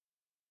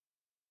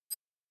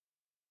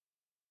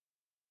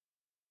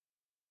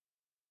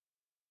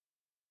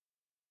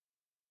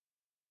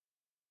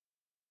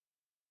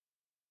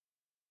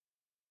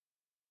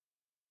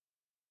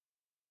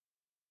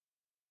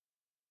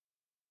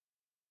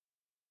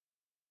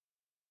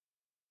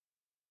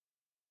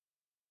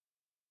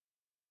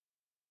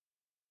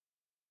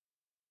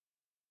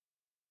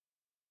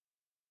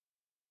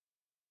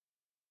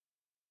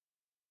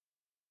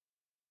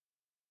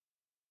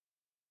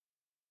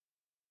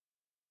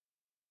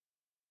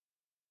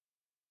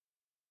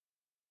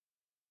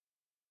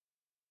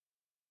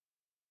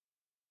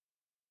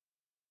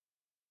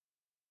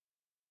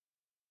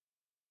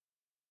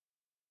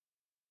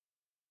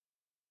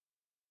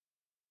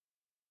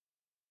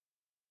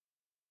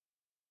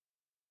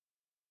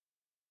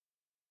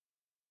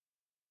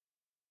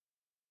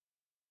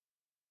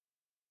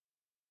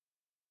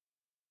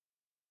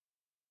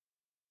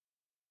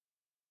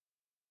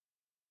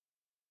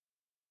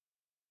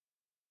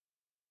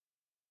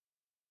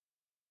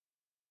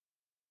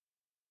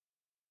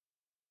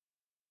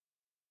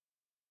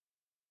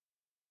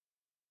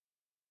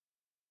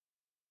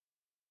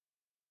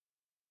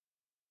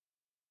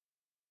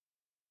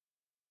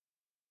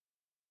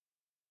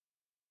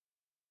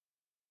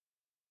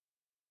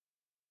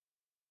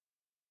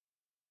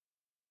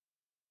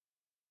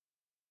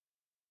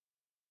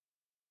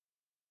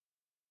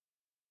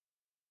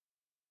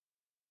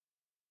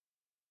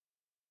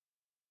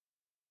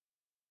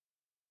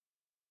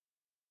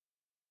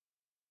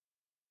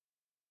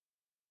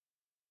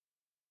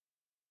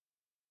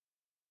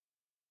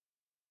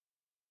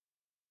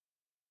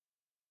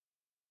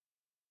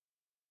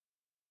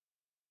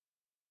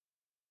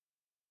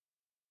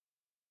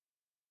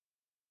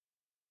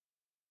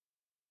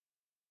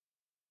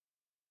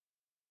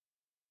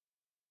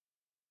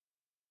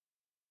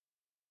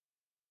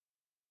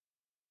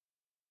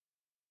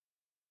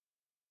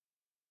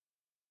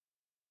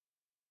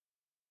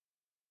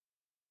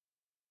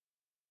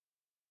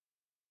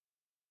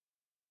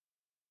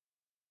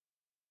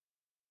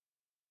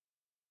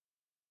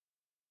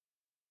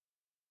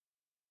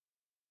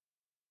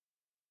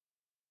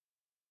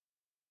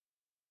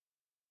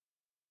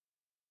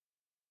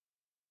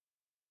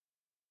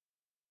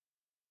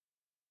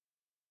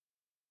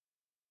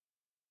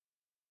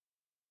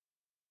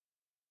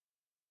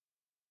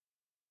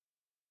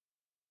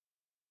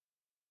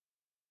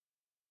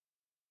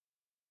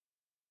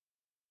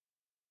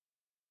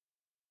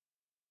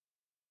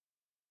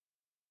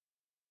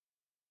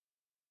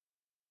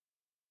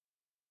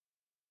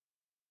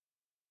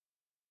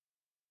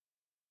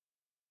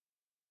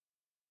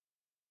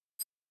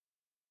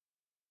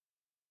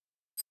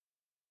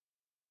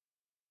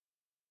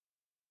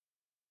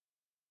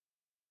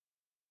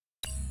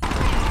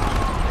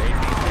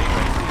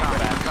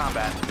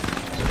 Combat.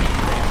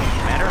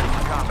 Commander,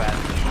 combat.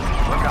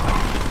 We're coming.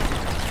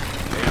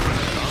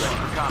 Ready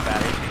for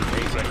combat.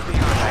 Ready for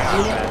combat.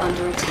 Unit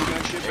under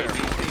attack.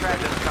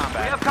 Transit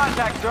combat. We have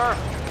contact, sir.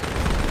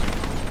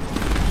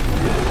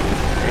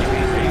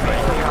 APC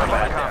ready for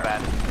combat.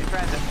 Combat.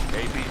 Transit.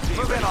 APC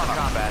move in on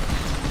combat.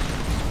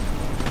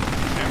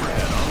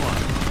 Hammerhead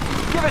online.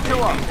 Give it to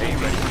him. APC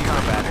ready for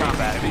combat.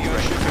 Combat.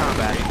 Ready for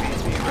combat.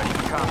 APC ready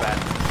for combat.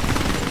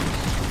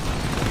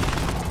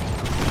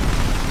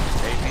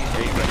 APC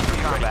ready for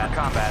combat.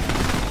 Combat.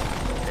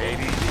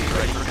 APC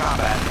ready for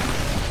combat.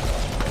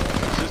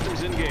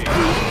 Systems engaged.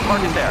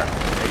 Mark it there.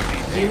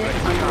 APC Unit ready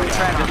for under combat.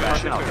 attack.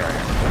 Transit personnel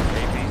carrier.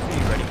 APC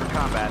ready for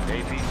combat.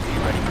 APC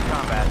ready for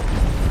combat.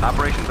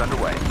 Operations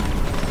underway.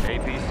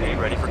 APC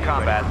ready for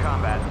combat.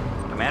 Combat.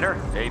 Commander,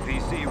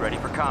 APC ready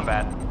for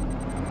combat.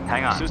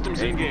 Hang on. Systems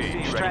APC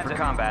engaged. ready for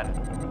combat.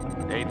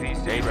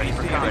 APC ready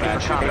for combat.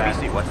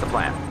 APC, what's the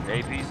plan?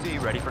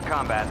 APC ready for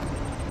combat.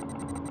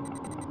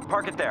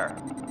 Park it there.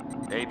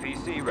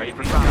 APC ready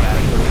for combat.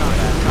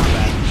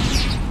 Combat.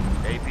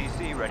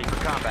 APC ready for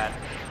combat.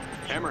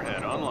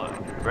 Hammerhead online.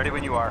 Ready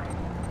when you are.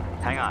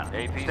 Hang on.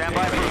 APC stand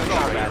by for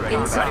assault. Ready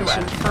for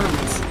Insufficient combat.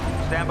 funds.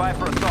 Stand by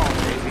for assault.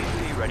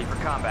 APC ready for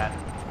combat.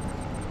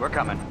 We're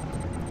coming.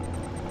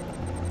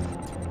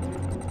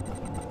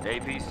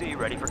 APC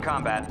ready for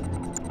combat.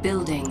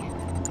 Building.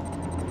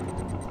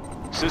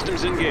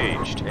 Systems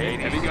engaged. Heavy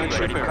APC gunship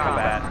ready for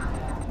aircraft.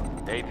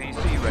 combat.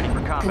 APC ready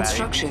for combat.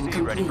 Construction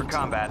APC ready for complete.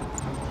 combat.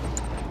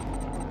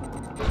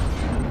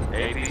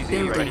 APC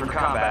ready for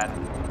combat.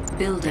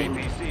 Building.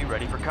 APC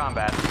ready for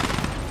combat.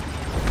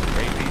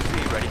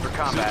 APC ready for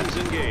combat.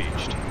 Systems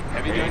engaged.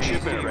 Heavy gunship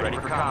APC ready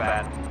for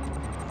combat.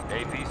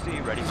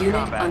 APC ready for Unit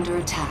combat. under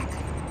attack.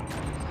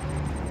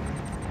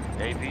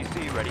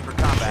 APC ready for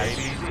combat.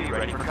 APC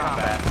ready for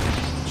combat.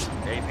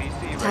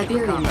 APC ready for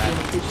Tiberium combat.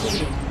 field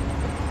depleted.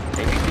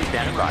 APC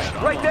standing by.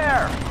 Right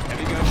there!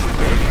 Heavy gunship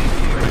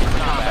APC ready for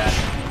combat.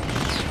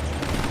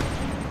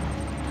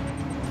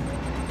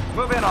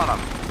 Move in on them.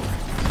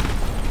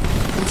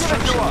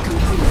 Construction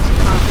complete.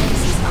 Our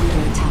base is under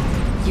attack.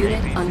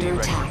 Unit APC under ready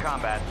for attack.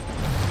 combat.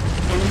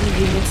 Enemy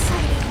unit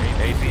sighted.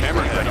 APC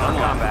Hammerhead ready for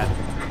online. combat.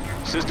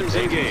 Systems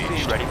APC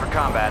engaged. ready for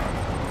combat.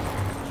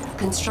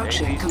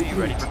 Construction APC complete.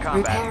 ready for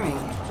combat.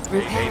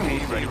 Repairing.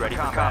 APC ready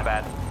for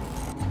combat.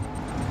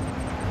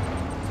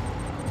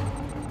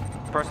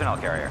 Personnel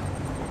carrier.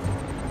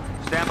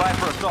 Stand by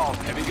for assault.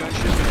 Heavy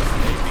gunship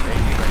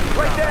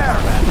Right there!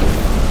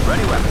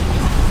 Ready weapon.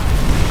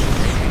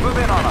 Move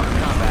in on them.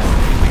 Combat.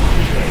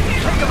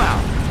 Take them out.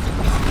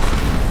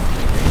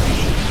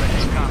 Ready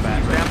for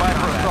combat. Stand by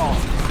for assault.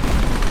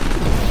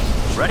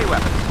 Ready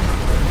weapon.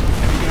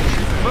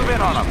 Move in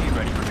on them.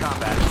 Ready for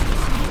combat.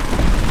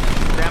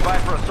 Stand by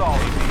for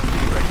assault. APC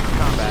ready for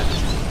combat.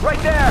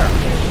 Right there!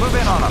 Move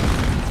in on them.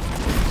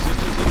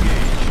 Systems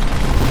engaged.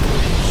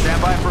 Stand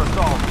by for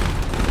assault.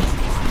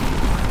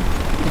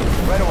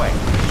 Right away.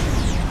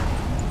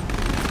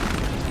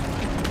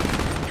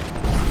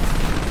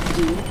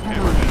 Unit promoted.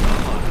 Hammerhead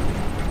online.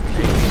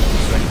 APC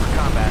ready for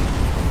combat.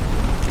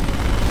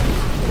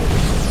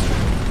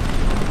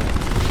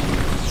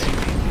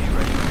 APC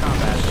ready for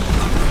combat.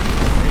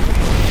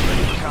 APC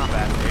ready for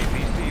combat.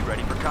 APC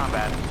ready for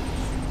combat.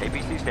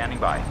 APC standing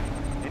by.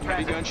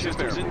 Heavy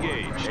gunships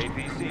engaged.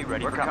 APC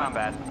ready for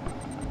combat.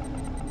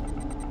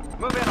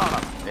 Move in on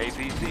them.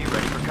 APC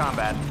ready for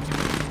combat.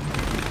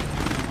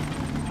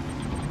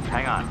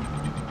 Hang on.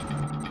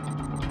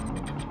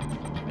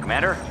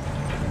 Commander,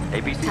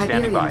 APC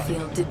standing Tiberium by.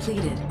 field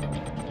depleted.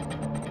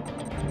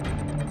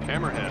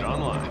 Hammerhead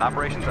online.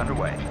 Operations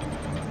underway.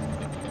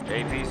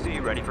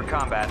 APC ready for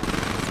combat.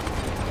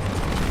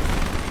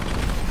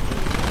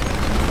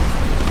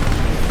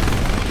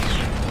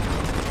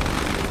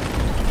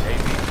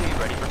 APC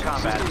ready for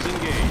combat. Systems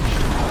engaged.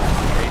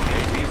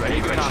 APC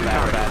ready for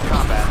combat.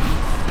 Combat.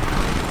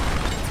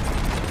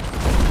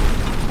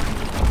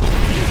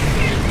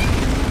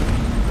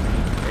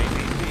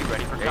 APC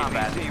ready for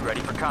combat. APC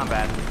ready for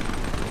combat.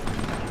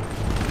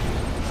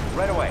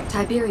 Right away.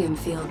 Tiberium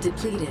field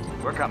depleted.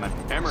 We're coming.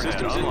 Hammerhead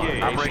Systems online.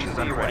 engaged. Operations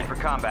ready for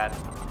combat.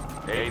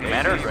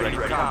 Commander, ready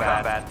for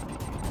combat.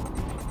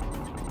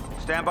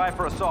 Stand by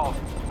for assault.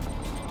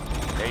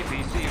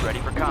 APC ready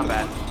for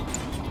combat.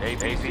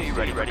 APC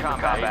ready for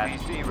combat.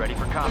 APC ready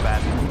for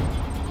combat.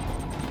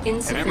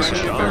 Insufficient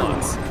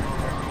Hammerhead funds.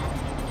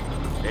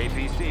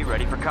 APC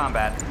ready for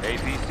combat.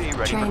 APC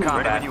ready Training. for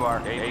combat. Ready when you are.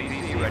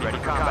 APC ready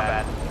for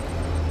combat.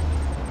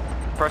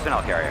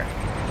 Personnel carrier.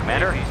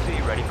 Commander.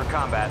 APC ready for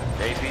combat.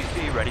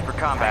 APC ready for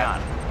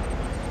combat.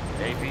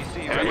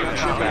 APC ready for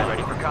combat.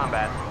 Ready for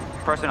combat.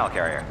 Personnel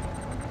carrier.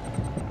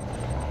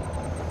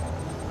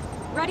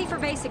 Ready for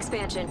base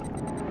expansion.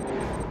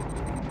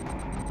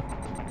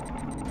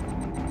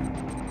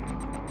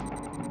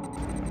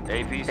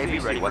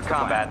 APC ready for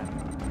combat.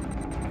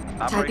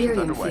 Operations Tiberium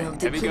underway.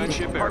 field Heavy depleted.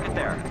 gunship Park it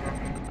airborne.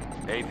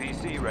 there.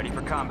 APC ready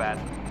for combat.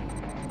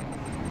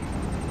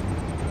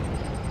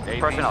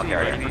 Personnel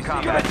carrier ready for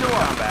combat.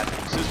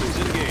 Systems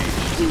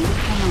engaged. Unit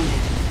promoted.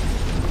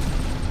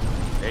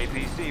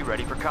 APC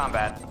ready for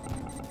combat.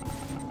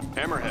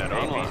 Hammerhead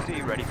online.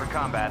 APC ready for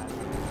combat.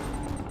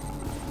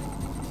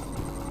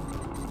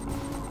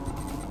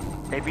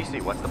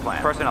 APC, what's the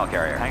plan? Personnel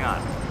carrier, hang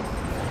on.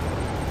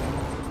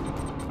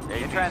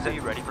 In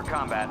transit, ready for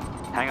combat.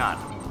 Hang on.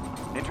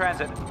 In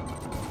transit.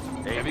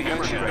 Heavy APC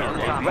gunship ready for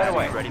online. combat. Right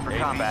away. Ready for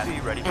combat.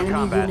 Ready for Enemy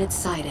combat. unit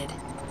sighted.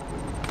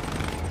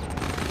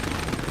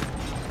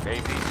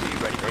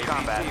 APC ready for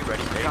combat.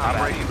 Ready for combat.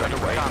 Operations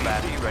underway.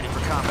 Combat. Ready for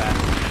combat.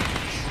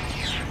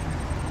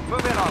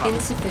 Move in on them.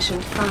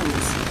 Insufficient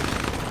funds.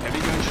 Heavy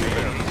gunship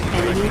airborne.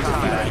 Enemy Ready for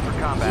combat. Ready for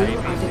defeated. combat. You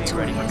are APC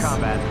ready for victorious.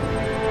 combat.